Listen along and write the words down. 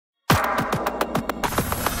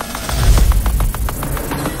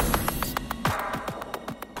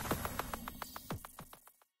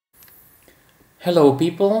Hello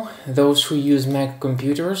people, those who use Mac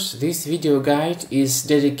computers. This video guide is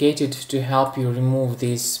dedicated to help you remove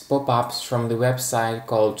these pop-ups from the website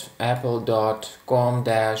called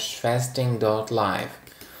apple.com-fasting.live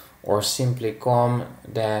or simply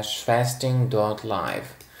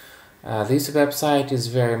com-fasting.live. This website is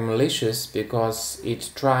very malicious because it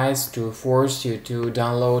tries to force you to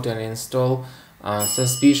download and install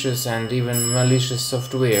suspicious and even malicious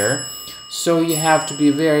software. So you have to be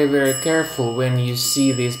very careful when you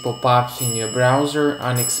see these pop-ups in your browser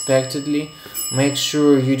unexpectedly. Make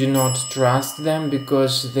sure you do not trust them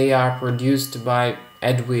because they are produced by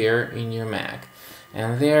adware in your Mac.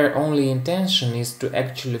 And their only intention is to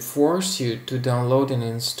actually force you to download and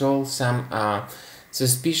install some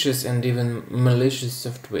suspicious and even malicious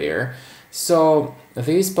software. So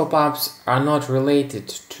these pop-ups are not related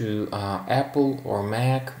to Apple or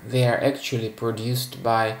Mac. They are actually produced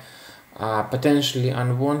by potentially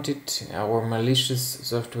unwanted or malicious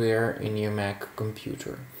software in your Mac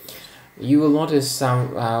computer. You will notice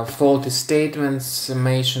some faulty statements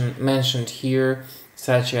mentioned here,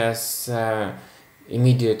 such as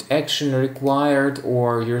immediate action required,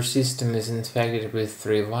 or your system is infected with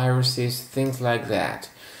 3 viruses, things like that.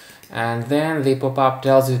 And then the pop-up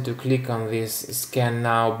tells you to click on this Scan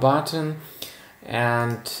Now button,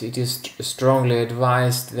 and it is strongly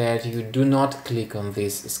advised that you do not click on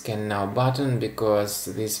this Scan Now button because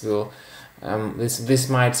this will this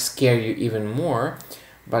might scare you even more.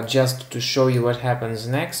 But just to show you what happens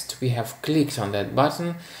next, we have clicked on that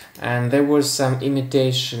button and there was some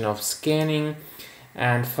imitation of scanning,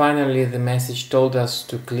 and finally the message told us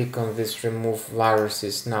to click on this Remove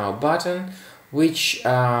Viruses Now button, which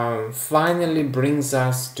finally brings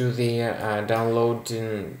us to the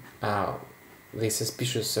downloading the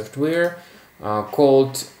suspicious software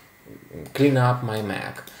called Clean Up My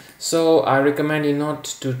Mac. So I recommend you not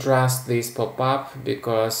to trust this pop-up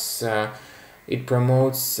because it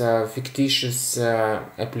promotes fictitious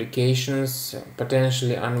applications,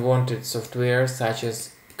 potentially unwanted software such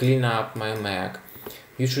as Clean Up My Mac.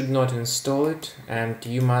 You should not install it, and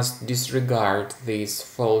you must disregard these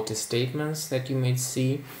faulty statements that you may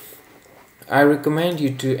see. I recommend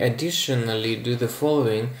you to additionally do the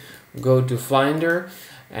following. Go to Finder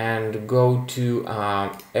and go to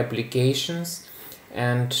Applications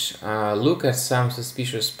and look at some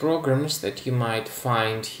suspicious programs that you might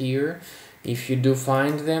find here. If you do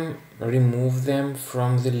find them, remove them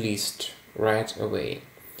from the list right away.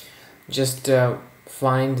 Just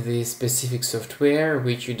find the specific software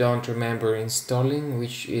which you don't remember installing,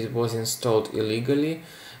 which was installed illegally,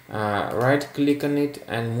 right click on it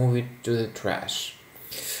and move it to the trash.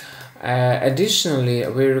 Additionally,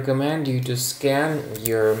 we recommend you to scan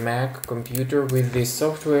your Mac computer with this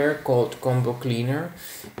software called Combo Cleaner.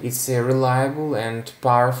 It's a reliable and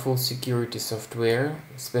powerful security software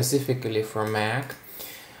specifically for Mac.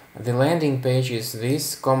 The landing page is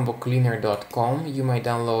this, combocleaner.com. You may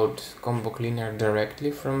download Combo Cleaner directly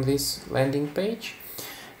from this landing page.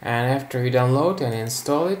 And after you download and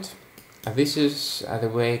install it, this is the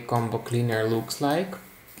way Combo Cleaner looks like.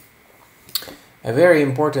 A very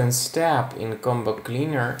important step in Combo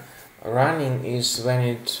Cleaner running is when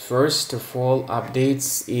it first of all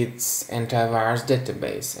updates its antivirus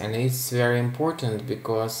database, and it's very important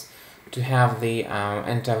because to have the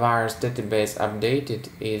antivirus database updated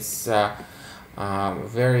is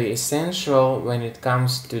very essential when it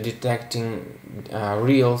comes to detecting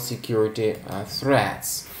real security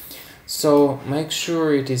threats. So make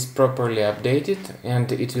sure it is properly updated,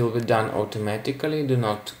 and it will be done automatically. Do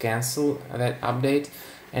not cancel that update.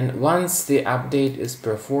 And once the update is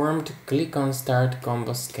performed, click on Start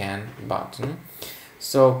Combo Scan button.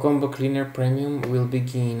 So Combo Cleaner Premium will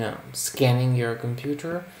begin scanning your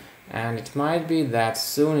computer, and it might be that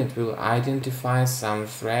soon it will identify some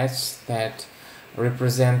threats that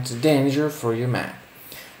represent danger for your Mac.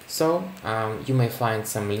 So you may find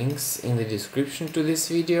some links in the description to this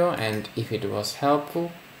video, and if it was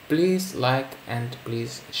helpful, please like and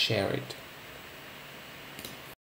please share it.